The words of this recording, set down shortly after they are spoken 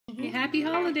happy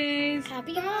holidays.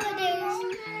 Happy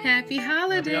holidays. Happy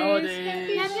holidays. Happy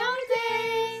holidays. Happy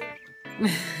holidays.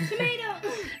 Tomato.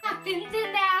 Happens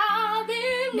in all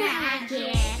the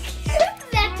magic.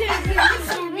 That turns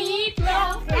into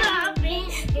meatloaf.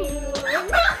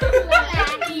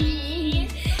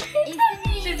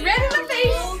 She's red in the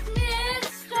face.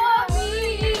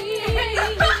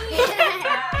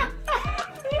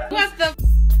 What the?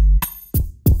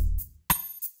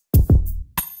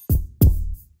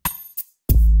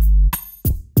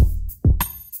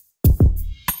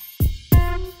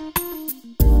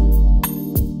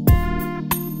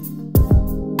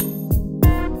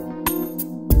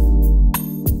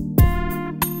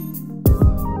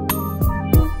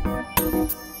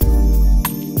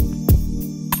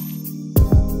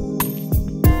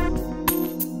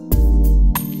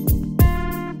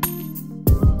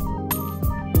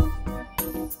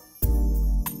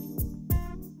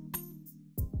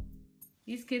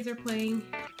 These kids are playing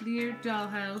their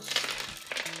dollhouse.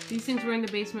 These things were in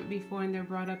the basement before and they're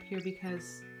brought up here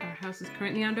because our house is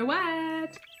currently under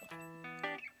what?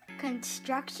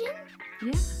 Construction?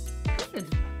 Yeah.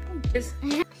 Good.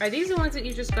 Are these the ones that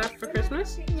you just got for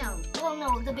Christmas? No. Well,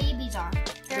 no, the babies are.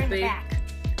 They're in the back.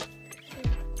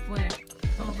 Where?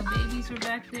 Oh, the babies were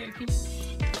back there.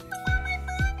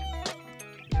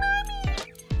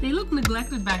 They look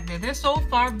neglected back there. They're so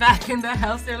far back in the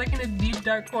house. They're like in a deep,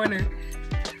 dark corner.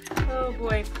 Oh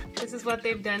boy. This is what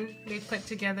they've done. They've put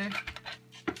together.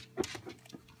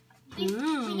 We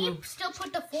need to still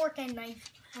put the fork and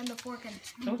knife on the fork and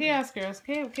spoon. Okay, Oscar.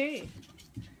 Okay, okay.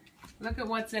 Look at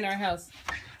what's in our house.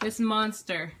 This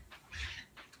monster.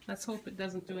 Let's hope it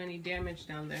doesn't do any damage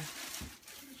down there.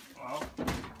 Well,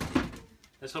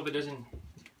 let's hope it doesn't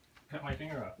cut my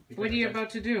finger off. What are you about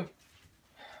to do? I'm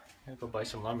gonna go buy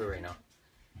some lumber right now.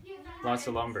 Lots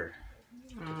of lumber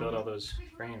to build all those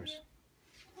frames.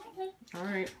 All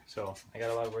right. So I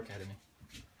got a lot of work ahead of me.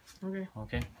 Okay.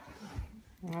 Okay.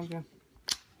 Okay.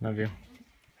 Love you.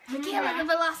 Look at the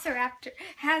velociraptor.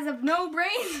 Has no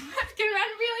brains, but can run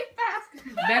really fast.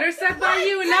 Better said by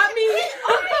you and not me.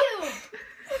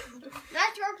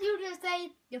 That's your cue to say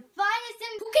the finest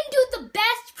and who can do the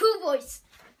best poo voice.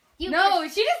 No,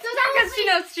 she just does that because she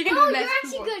knows she can do Oh, the you're best.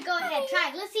 actually good. Go ahead,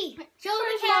 try. Let's see. Show the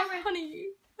My camera. honey.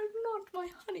 I'm not my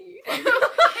honey.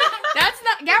 That's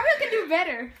not. Gabrielle can do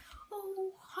better.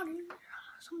 Oh, honey,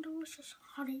 some delicious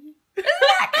honey. Isn't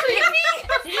that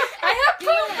creepy? I have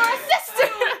poo for a sister.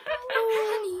 Oh,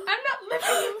 honey. I'm not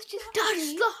living. Let's just touch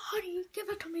the honey. Give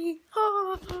it to me. I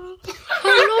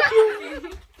love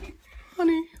you.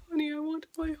 Honey, honey, I want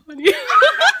my honey.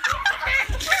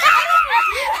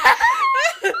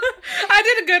 I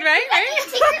did it good, right? Wait.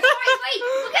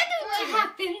 Look at what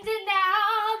happens in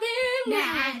all the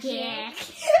magic.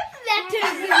 That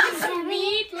turns into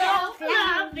meatloaf,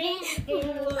 loving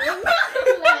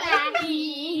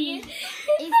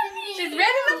She's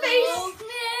red in the face.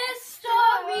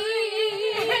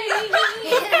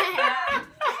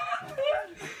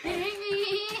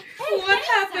 What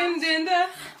happened in the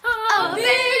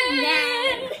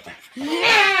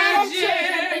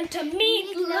magic to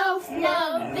meatloaf,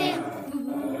 loving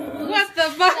food. what the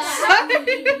fuck?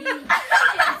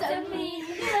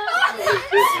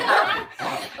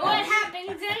 What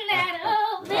happens in that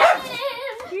oven?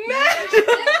 Magic.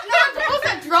 Not supposed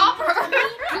to drop her.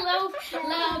 Meatloaf,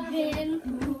 loving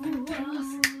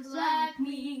fools like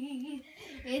me.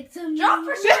 It's a Drop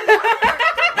her.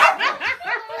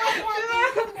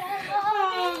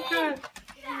 Oh, good.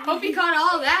 Hope you caught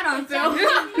all that on film. mystery,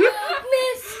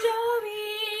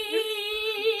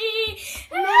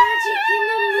 magic in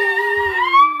the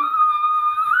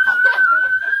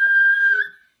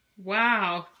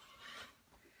Wow.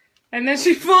 And then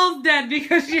she falls dead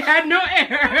because she had no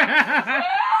air.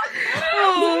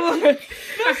 Oh. No,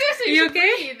 seriously, You you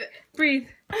okay? breathe. Breathe.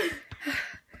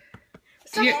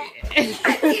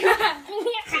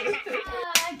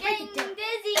 getting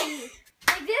dizzy.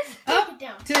 Like this? Up, Take it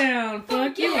down. down.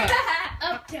 Fuck you up.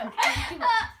 Up, down.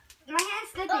 My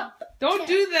hand's slipping. Don't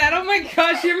do that. Oh my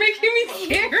gosh, you're making me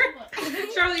scared.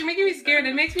 Charlotte, you're making me scared.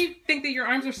 It makes me think that your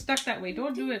arms are stuck that way.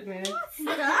 Don't do it, man.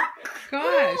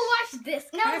 Gosh. Watch this.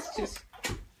 No. That's just...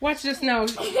 Watch this now.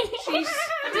 Jeez.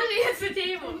 Until she hits the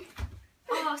table.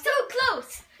 Oh, so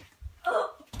close.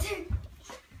 Oh.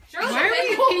 Why are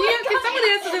we... Can somebody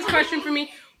answer this question for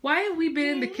me? Why have we been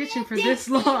in the kitchen for this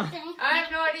long? I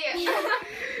have no idea.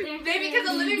 Maybe because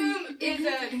the living room is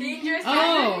a dangerous.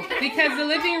 Oh, because the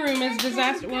living room is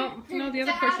disaster. Well, no, the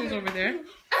other person's over there.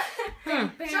 Huh.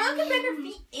 Charlotte can bend her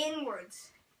feet inwards.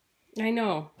 I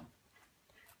know.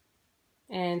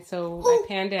 And so I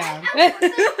panned down.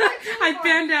 I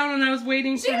panned down and I was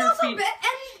waiting for her feet.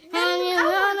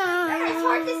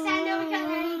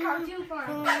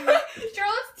 more.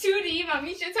 Charlotte's 2D,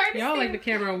 mommy. It's hard to Y'all like stand. the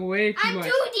camera way too I'm much.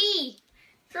 2D.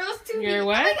 Charlotte's 2D. You're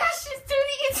what? Oh my gosh, she's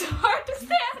 2D. It's hard to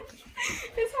stand.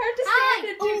 It's hard to stand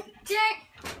in 2D.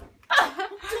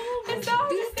 It's hard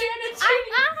to stand in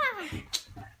 2D.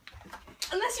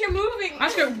 Unless you're moving.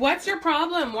 Oscar, what's your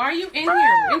problem? Why are you in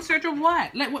here? In search of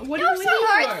what? Like, what are you in here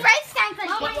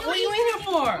for? What are you in here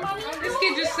for? This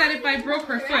kid just said if I broke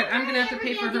her foot, I'm going to have to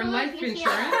pay for her life insurance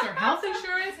or health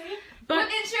insurance. But What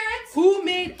insurance? who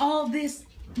made all this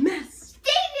mess?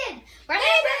 David!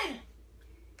 David!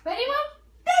 Ready, Mom?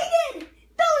 David!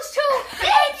 Those two!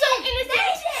 I'm so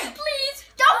innocent! Please,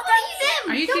 don't leave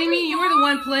them! Are you kidding me? You were the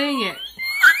one playing it.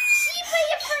 She play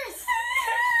it first!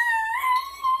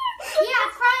 Yeah,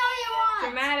 cry all you want!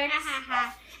 Dramatic.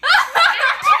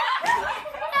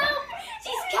 Help!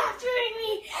 She's capturing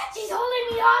me! She's holding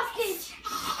me hostage!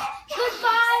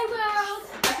 Goodbye, world!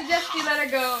 I suggest you let her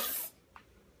go.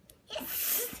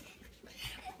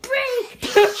 Break!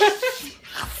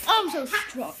 I'm so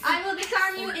strong. I will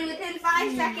disarm you in within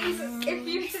 5 seconds. If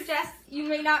you suggest you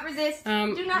may not resist,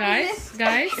 do not resist.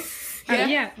 Guys, Yeah?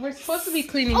 yeah, we're supposed to be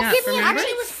cleaning up, give me remember?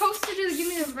 Actually, we're supposed to do give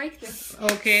me the break this.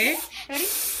 Okay, Ready?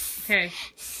 okay.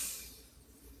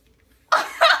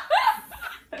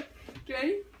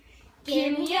 Ready?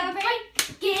 Give me a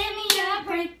break, give me a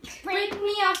break. Break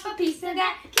me off a piece of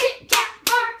that Kit Kat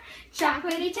bar.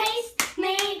 Chocolatey taste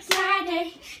makes my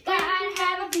day. Gotta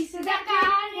have a piece of that,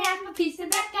 gotta have a piece of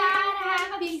that, gotta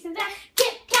have a piece of that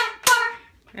Kit Kat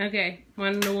bar. Okay,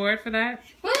 want an award for that?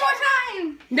 One more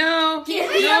time. No, Give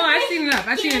me no, a I've break. seen enough.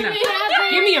 I've seen Give enough. me a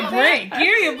break. Give me a break. Give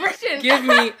me a break. Give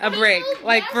me a break.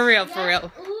 Like for real, for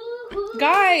real. Ooh.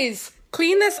 Guys,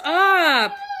 clean this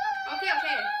up. Okay,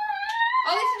 okay.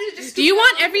 All we have to do is just. Do you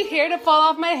want every hair to fall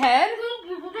off my head?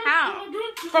 How?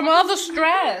 From all the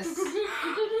stress.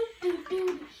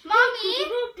 Mommy,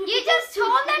 you just told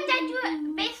them that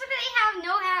you basically have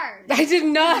no hair. I did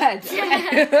not.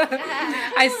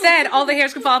 I said all the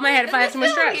hairs could fall off my head if I had so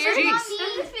much stress. Weird. Jeez. Doesn't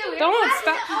this feel weird? Don't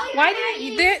stop. Why do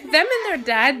you, them and their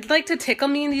dad like to tickle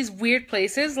me in these weird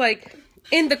places, like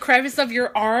in the crevice of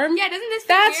your arm? Yeah, doesn't this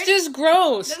feel That's weird? just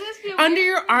gross. Doesn't this feel Under weird?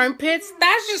 your armpits,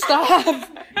 that's just off.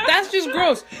 That's just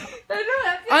gross. I know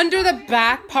that feels Under the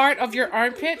back part of your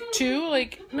armpit too,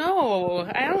 like no,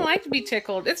 I don't like to be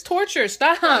tickled. It's torture.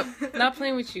 Stop. Not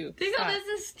playing with you. Tickle, Stop. this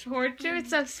is torture.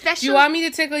 It's a special. Do you want me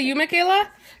to tickle you, Michaela?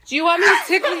 Do you want me to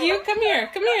tickle you? Come here.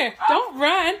 Come here. Don't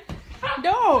run.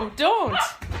 No, don't.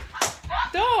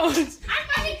 Don't.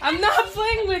 I'm not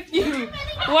playing with you.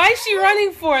 Why is she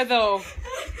running for, though?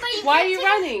 Why are you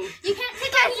running? You can't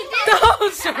tickle me. No,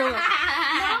 Charlotte.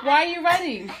 Why are you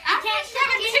running? I can't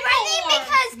tickle me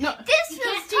because No. this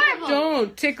feels terrible.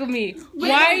 Don't tickle me.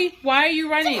 Why are you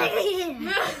running? Why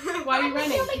are you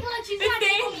running? Oh my god, she's It's gonna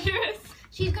tickle me. dangerous.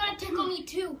 She's gonna tickle me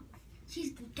too.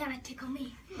 She's gonna tickle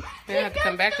me. They have to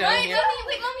come back down Wait, here.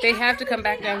 wait, Mommy, They after have to we come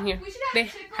back clean down up, here. We should They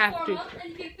have to have to. warm up,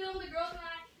 and you can film the girls and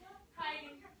I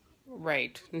hiding.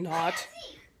 Right. Not.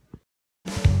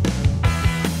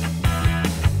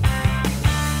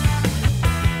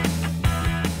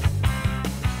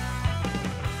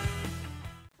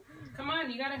 Come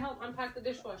on, you gotta help unpack the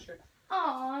dishwasher.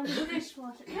 Aw, the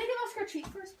dishwasher. Can I give Oscar a treat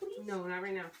first, please? No, not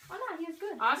right now. Why not? He was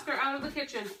good. Oscar, out of the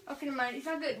kitchen. Okay, never mind. He's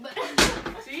not good, but.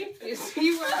 See? You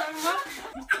see what I'm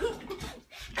talking about?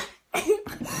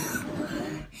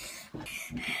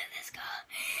 Let's go.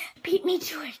 Beat me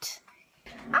to it.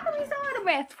 How come he's so out of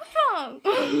breath? What's wrong?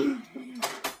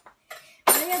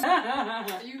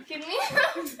 Are you kidding me?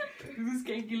 Do the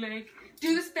skanky leg.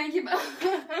 Do the spanky bell.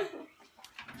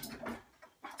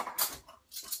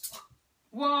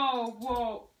 Whoa,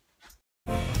 whoa.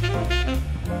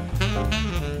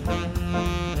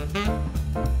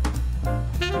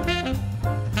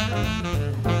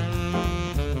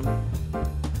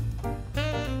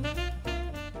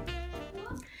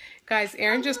 Guys,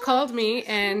 Aaron just called me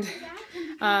and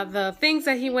the things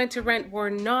that he went to rent were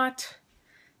not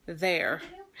there.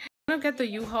 I'm gonna get the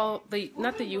U-Haul,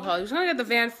 not the U-Haul, he was gonna get the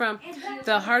van from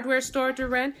the hardware store to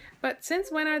rent, but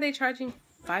since when are they charging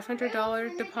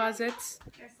 $500 deposits?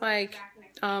 Like,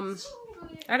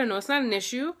 I don't know, it's not an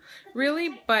issue,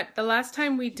 really, but the last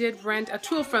time we did rent a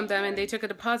tool from them and they took a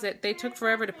deposit, they took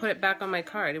forever to put it back on my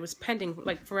card. It was pending,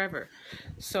 like, forever.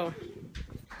 So,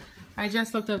 I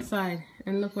just looked outside,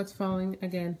 and look what's falling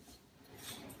again.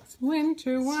 It's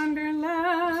winter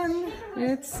wonderland.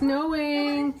 It's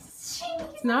snowing.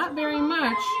 It's not very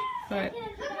much, but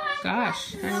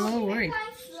gosh, I'm a little worried.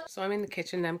 So I'm in the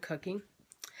kitchen, I'm cooking.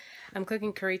 I'm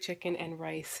cooking curry chicken and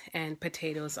rice and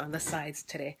potatoes on the sides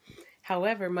today.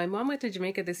 However, my mom went to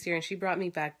Jamaica this year and she brought me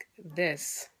back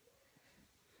this.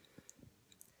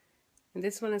 And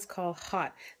this one is called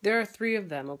hot. There are 3 of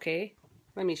them, okay?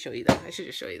 Let me show you them. I should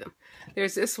just show you them.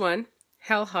 There's this one,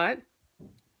 hell hot.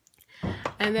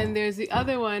 And then there's the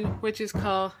other one, which is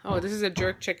called, oh, this is a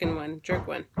jerk chicken one, jerk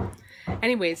one.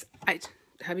 Anyways,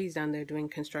 hubby's down there doing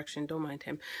construction, don't mind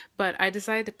him. But I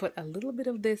decided to put a little bit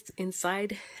of this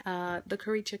inside the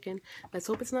curry chicken. Let's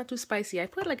hope it's not too spicy. I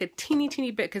put like a teeny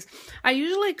bit because I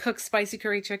usually cook spicy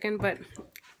curry chicken, but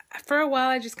for a while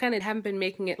I just kind of haven't been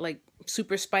making it like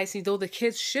super spicy, though the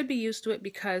kids should be used to it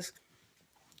because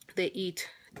they eat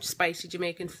spicy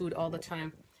Jamaican food all the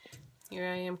time. Here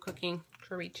I am cooking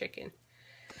curry chicken.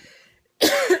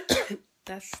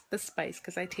 That's the spice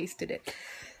because I tasted it.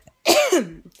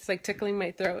 It's like tickling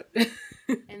my throat.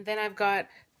 And then I've got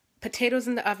potatoes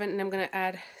in the oven, and I'm going to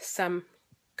add some,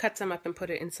 cut some up and put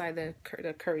it inside the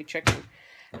curry chicken.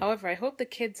 However, I hope the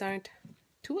kids aren't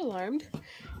too alarmed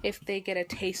if they get a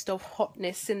taste of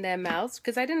hotness in their mouths,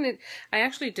 because I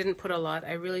actually didn't put a lot.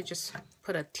 I really just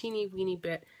put a teeny weeny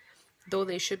bit, though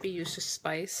they should be used to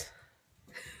spice.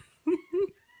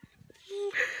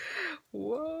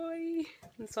 Why?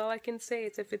 That's all I can say.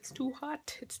 It's if it's too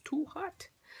hot, it's too hot.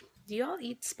 Do y'all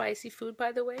eat spicy food,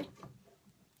 by the way?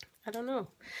 I don't know.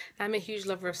 I'm a huge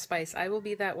lover of spice. I will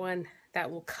be that one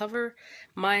that will cover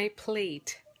my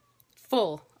plate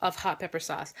full of hot pepper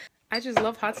sauce. I just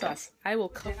love hot sauce. I will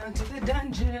come down to the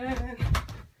dungeon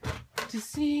to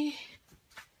see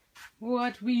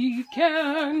what we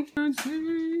can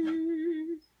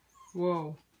see.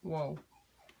 Whoa, whoa.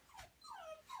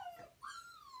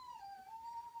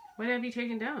 What have you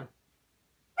taken down?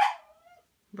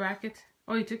 Bracket.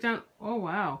 Oh, you took down. Oh,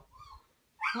 wow.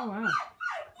 Oh, wow.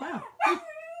 Wow.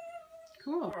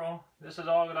 Cool. This is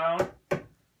all down.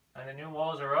 And the new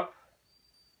walls are up.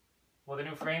 Well, the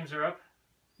new frames are up.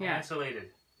 Yeah.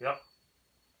 Insulated. Yep.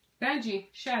 Benji,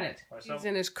 shut it. He's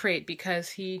in his crate because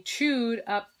he chewed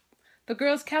up the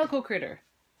girl's calico critter.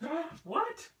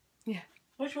 What? Yeah.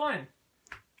 Which one?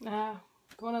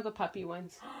 One of the puppy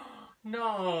ones.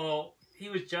 No. He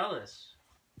was jealous.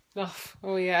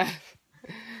 Oh yeah.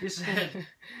 You said.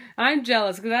 I'm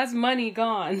jealous because that's money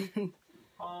gone.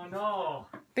 Oh no.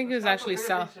 I think it was actually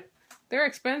They're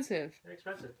expensive. They're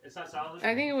expensive. It's not salvageable.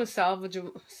 I think it was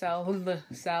salvageable.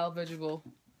 Salvageable.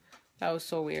 That was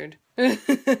so weird. He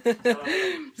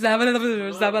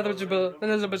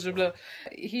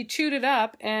chewed it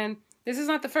up, and this is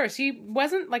not the first. He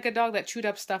wasn't like a dog that chewed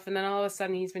up stuff, and then all of a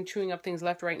sudden he's been chewing up things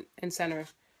left, right, and center.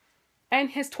 And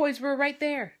his toys were right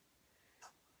there.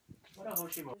 What a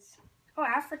Hoshimo. Oh,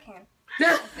 African.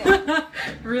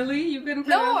 Really? You couldn't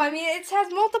No, I mean, it has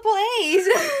multiple A's.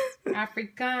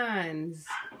 Afrikaans.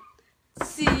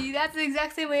 See, that's the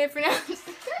exact same way I pronounce it.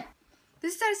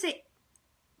 This is how to say,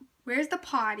 where's the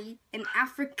potty in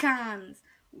Afrikaans?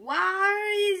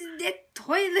 Where is the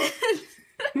toilet?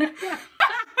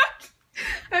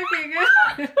 Okay,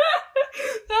 good.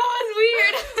 That was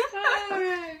weird.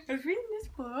 I was reading this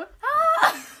book.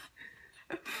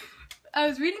 I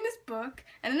was reading this book,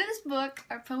 and in this book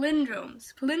are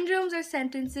palindromes. Palindromes are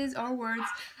sentences or words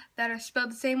that are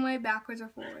spelled the same way, backwards or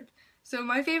forward. So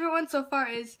my favorite one so far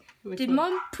is, did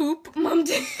Mom poop? Mom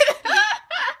did.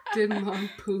 Did Mom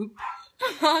poop?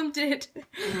 Mom did.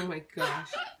 Oh my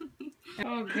gosh.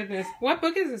 Oh goodness. What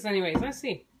book is this anyways? Let's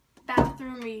see.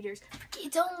 Bathroom readers. For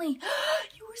kids only.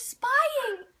 You were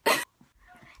spying.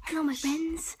 Hello, my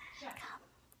friends.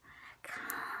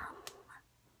 Come.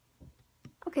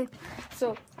 Okay,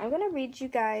 so I'm going to read you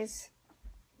guys.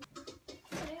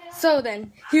 So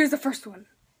then, here's the first one.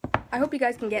 I hope you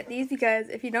guys can get these because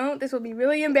if you don't, this will be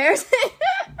really embarrassing.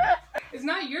 It's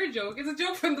not your joke. It's a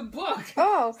joke from the book.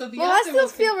 Oh, so well, I still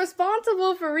feel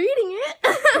responsible for reading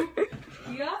it.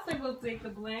 The author will take the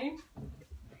blame.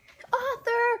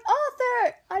 Author!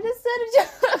 I just said a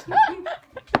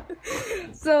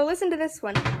joke. So listen to this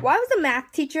one. Why was the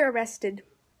math teacher arrested?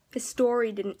 His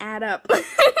story didn't add up.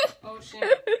 Oh shit.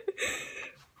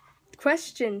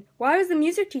 Question. Why was the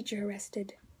music teacher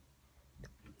arrested?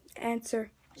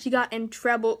 Answer. She got in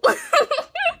trouble.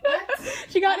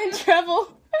 She got in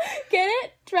trouble. Get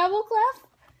it? Treble clef?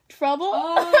 Trouble?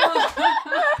 Oh.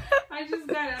 I just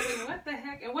got it. I was like, what the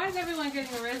heck? And why is everyone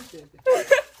getting arrested?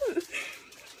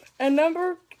 And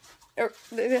number 3.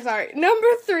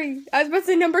 I was about to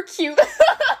say number Q.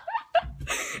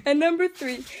 And number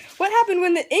 3. What happened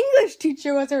when the English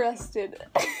teacher was arrested?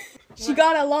 She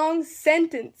got a long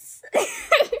sentence.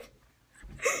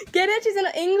 Get it? She's an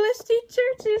English teacher.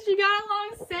 She got a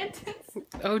long sentence.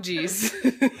 Oh geez.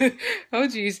 Oh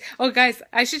geez. Oh guys,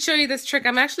 I should show you this trick.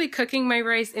 I'm actually cooking my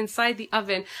rice inside the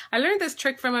oven. I learned this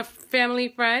trick from a family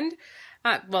friend.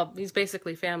 Well, he's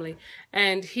basically family.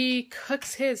 And he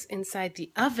cooks his inside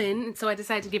the oven. And so I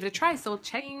decided to give it a try. So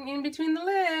checking in between the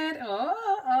lid.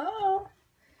 Oh.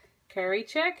 Curry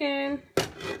chicken.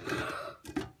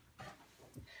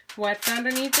 What's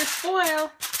underneath this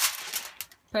foil?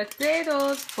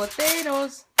 Potatoes.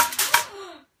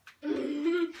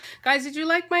 Guys, did you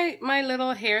like my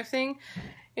little hair thing?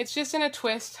 It's just in a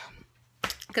twist.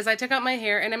 Because I took out my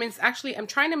hair, and I'm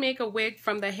trying to make a wig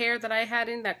from the hair that I had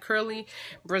in, that curly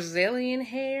Brazilian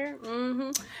hair.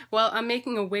 Well, I'm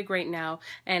making a wig right now,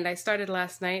 and I started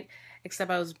last night,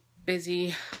 except I was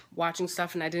busy watching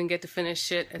stuff, and I didn't get to finish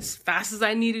it as fast as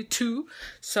I needed to.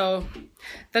 So,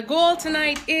 the goal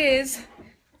tonight is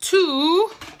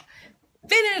to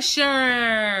finish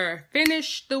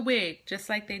the wig, just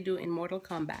like they do in Mortal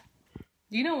Kombat.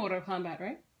 You know Mortal Kombat,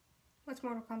 right? What's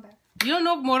Mortal Kombat? You don't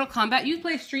know Mortal Kombat? You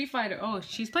play Street Fighter. Oh,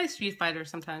 she's played Street Fighter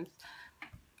sometimes.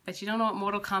 But you don't know what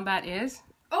Mortal Kombat is?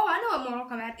 Oh, I know what Mortal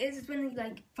Kombat is. It's when you,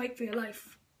 like, fight for your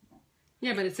life.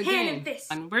 Yeah, but it's a Hand game. and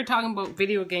fist. We're talking about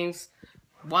video games.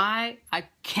 Why? I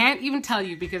can't even tell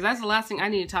you, because that's the last thing I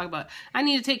need to talk about. I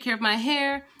need to take care of my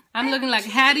hair. I'm looking like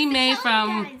Hattie Mae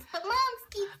from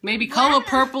maybe Color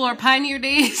Purple or Pioneer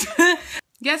Days.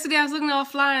 Yesterday I was looking all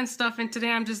fly and stuff, and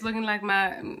today I'm just looking like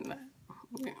my...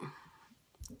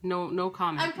 No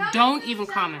comment. Don't even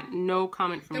comment. No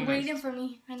comment from me. They're waiting for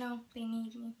me. I know. They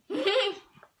need me.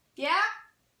 Yeah?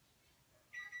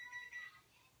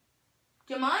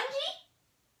 Jumanji?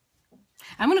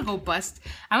 I'm gonna go bust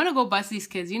these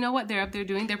kids. You know what they're up there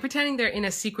doing? They're pretending they're in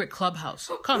a secret clubhouse.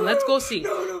 Come, let's go see.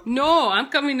 No, I'm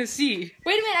coming to see.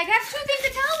 Wait a minute. I have 2 things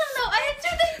to tell them, though. I have 2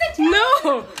 things to tell them.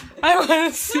 No, I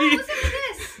want to see. No, listen to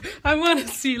this. I want to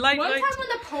see. One time when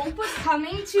the Pope was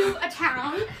coming to a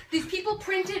town, these people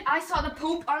printed, I saw the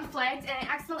Pope on flags, and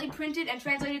I accidentally printed and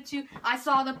translated to, I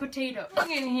saw the potato. Look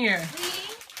in here.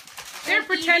 They're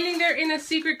pretending they're in a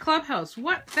secret clubhouse.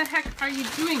 What the heck are you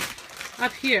doing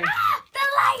up here? Ah, the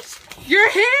light! Your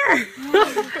hair!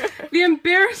 The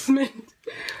embarrassment.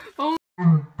 Oh.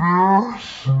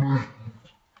 Embarrassment.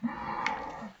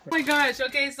 Oh my gosh.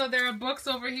 Okay, so there are books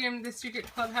over here in the secret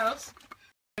clubhouse.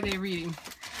 What are they reading?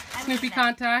 Snoopy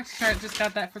Contact. Charlotte just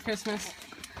got that for Christmas.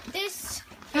 This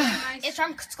is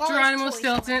from Scholar's Geronimo Choice.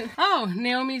 Stilton. Oh,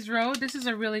 Naomi's Road. This is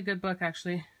a really good book,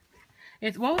 actually.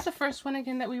 What was the first one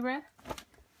again that we read?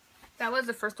 That was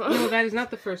the first one. No, that is not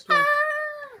the first one.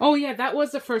 Oh, yeah, that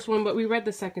was the first one, but we read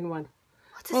the second one.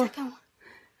 What's the second one?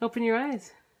 Open your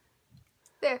eyes.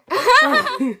 There.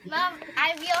 Mom,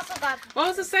 we also got What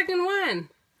was the second one?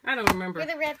 I don't remember. Where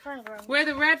the Red Fern Grows. Where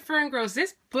the Red Fern Grows.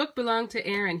 This book belonged to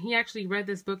Aaron. He actually read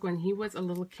this book when he was a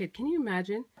little kid. Can you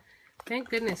imagine? Thank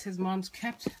goodness his mom's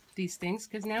kept these things,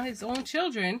 because now his own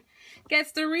children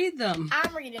gets to read them.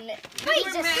 I'm reading it. Wait,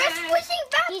 you're squishing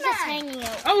Batman. He's just hanging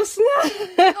out. Oh,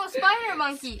 snap! Oh, Spider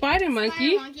Monkey. Spider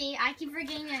Monkey. Spider Monkey. I keep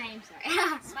forgetting your name,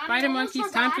 sorry. Spider Monkey,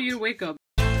 it's time for you to wake up.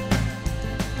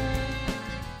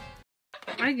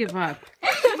 I give up.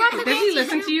 Does he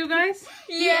listen to you guys?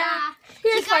 Yeah.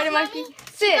 Here's Spider Monkey.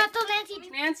 Sit. Got the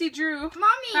Nancy Drew. Mommy,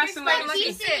 Pass you're the Spider Monkey.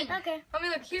 Monkey. Sit. Okay. Mommy,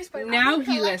 look, here's Spider Monkey. Now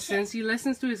he listens. He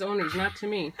listens to his owners, not to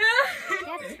me.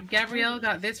 Yes. Gabrielle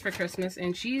got this for Christmas,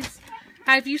 and she's...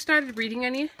 Have you started reading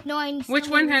any? No, I Which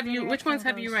ones have you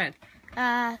read?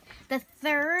 The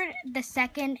 3rd, the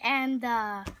 2nd, and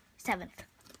the 7th.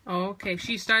 Oh, okay.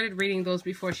 She started reading those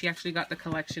before she actually got the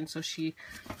collection, so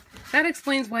that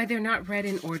explains why they're not read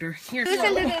in order. Here.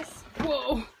 Listen to this.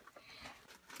 Whoa.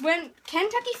 When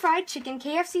Kentucky Fried Chicken,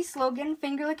 KFC slogan,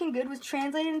 finger looking good, was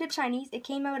translated into Chinese, it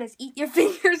came out as eat your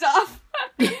fingers off.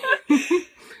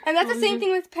 And that's the same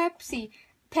thing with Pepsi.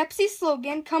 Pepsi's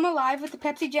slogan, come alive with the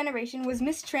Pepsi generation, was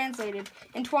mistranslated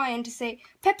in Twine to say,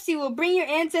 Pepsi will bring your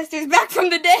ancestors back from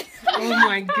the dead. Oh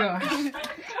my gosh.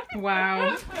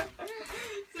 Wow. So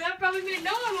that probably made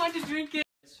no one want to drink it.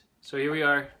 So here we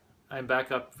are. I'm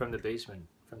back up from the basement,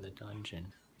 from the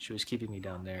dungeon. She was keeping me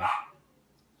down there,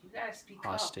 You gotta speak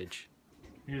hostage.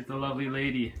 Here's the lovely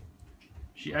lady.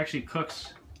 She actually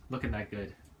cooks looking that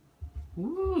good.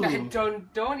 Ooh.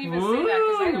 Don't even say that,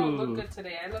 because I don't look good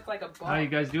today. I look like a bum. How you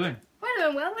guys doing? We're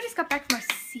doing well. We just got back from our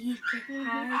secret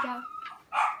hideout.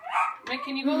 Wait,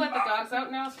 can you go let the dogs out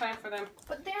now? It's time for them.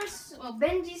 But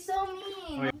Benji's so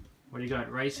mean. What do you got?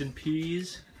 Rice and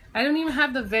peas? I don't even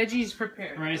have the veggies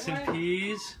prepared. Rice and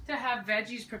peas. To have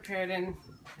veggies prepared, and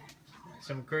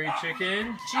Some curry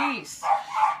chicken. jeez.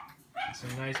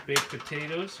 Some nice baked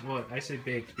potatoes. Well, I say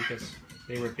baked because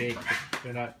they were baked, but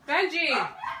they're not Benji!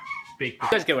 baked. You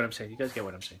guys get what I'm saying.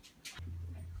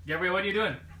 Gabrielle, what are you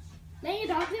doing? Let your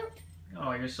dog out.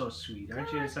 Oh, you're so sweet.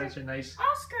 Aren't you such a nice...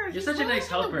 Oscar, You're he's such a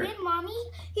nice rolling in helper. the wind,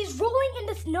 Mommy. He's rolling in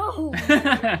the snow.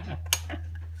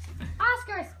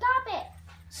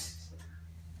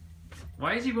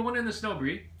 Why is he rolling in the snow,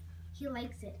 Bree? He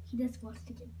likes it. He just wants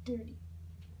to get dirty.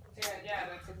 Yeah,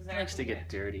 that's exactly. He likes to get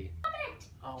dirty.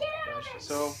 Oh my gosh.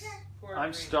 So, Poor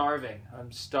I'm Bree. starving.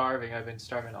 I'm starving. I've been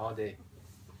starving all day.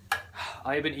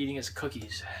 I've been eating his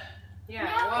cookies. Yeah. No,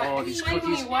 Well, Oh, these explain to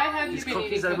me, cookies- why have you These been cookies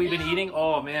eating that we've cookies? been eating,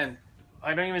 oh man.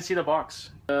 I don't even see the box.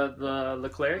 The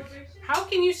Leclerc. How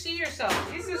can you see yourself?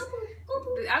 This is.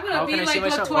 I'm gonna How be can I like see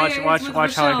myself? Latoya is Watch with how I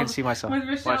Rochelle. can see myself. With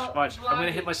Rochelle Watch. I'm gonna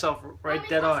vlogging. hit myself right Mommy,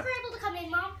 dead on. Oscar able to come in,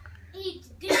 Mom? He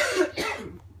did.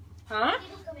 Huh?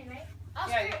 Able to come in, right?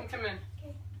 Oscar, Yeah, you can come in.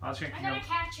 Oscar, I'm gonna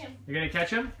catch him. you're gonna catch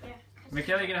him? Yeah.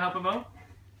 Michaela, you gonna help him out?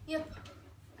 Yep.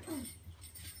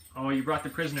 Oh, you brought the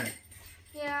prisoner.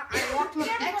 Yeah, I walked him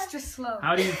up extra slow.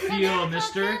 How do you feel,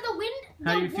 mister? The wind,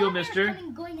 How do you feel, mister?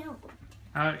 Going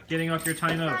out. Getting off your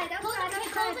timeout.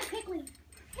 Close it quickly.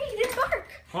 Hey, he didn't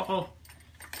bark. Uh-oh.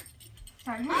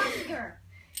 Sorry. Oscar.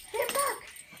 He didn't bark.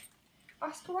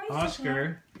 Oscar, why are you so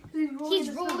Oscar. slow?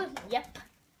 He's rolling. Yep.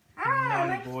 Ah,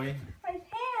 Naughty boy. my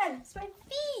hands, my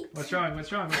feet. What's wrong?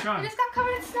 What's wrong? What's I wrong? just got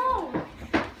covered in snow.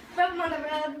 Rub him on the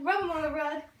rug. Rub him on the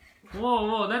rug.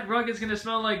 Whoa, that rug is gonna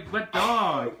smell like wet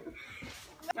dog.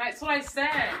 That's what I said.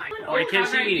 Oh, you can't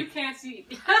see Alright, me. You can't see.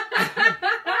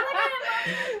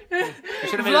 I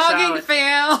should have made a Vlogging salad.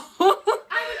 fail. I'm an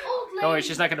old lady. Don't worry,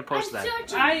 she's not gonna post that.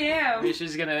 I am.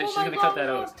 She's gonna cut that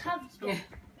out.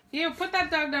 You put that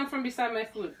dog down from beside my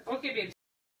food. Okay, baby.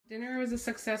 Dinner was a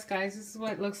success, guys. This is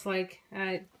what it looks like.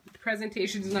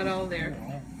 Presentation's not all there,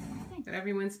 but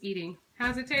everyone's eating.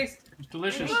 How's it taste? It's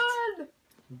delicious.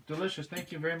 Delicious.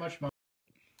 Thank you very much, Mom.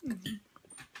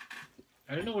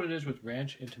 I don't know what it is with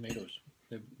ranch and tomatoes.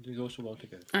 They go so well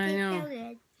together. I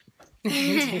know.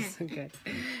 It tastes so good.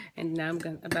 And now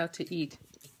I'm about to eat.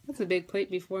 That's a big plate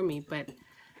before me, but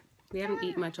we haven't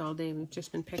eaten much all day. We've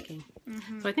just been picking.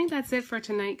 So I think that's it for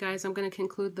tonight, guys. I'm going to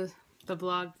conclude the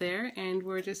vlog there, and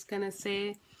we're just going to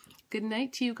say good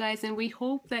night to you guys, and we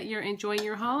hope that you're enjoying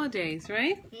your holidays,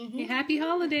 right? Hey, happy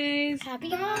holidays! Happy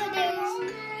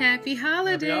holidays. Happy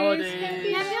holidays!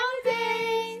 Happy holidays. Happy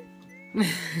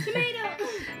holidays.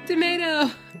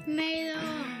 Tomato!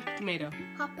 Tomato. Tomato.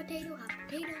 Hot potato, hot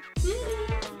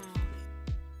potato.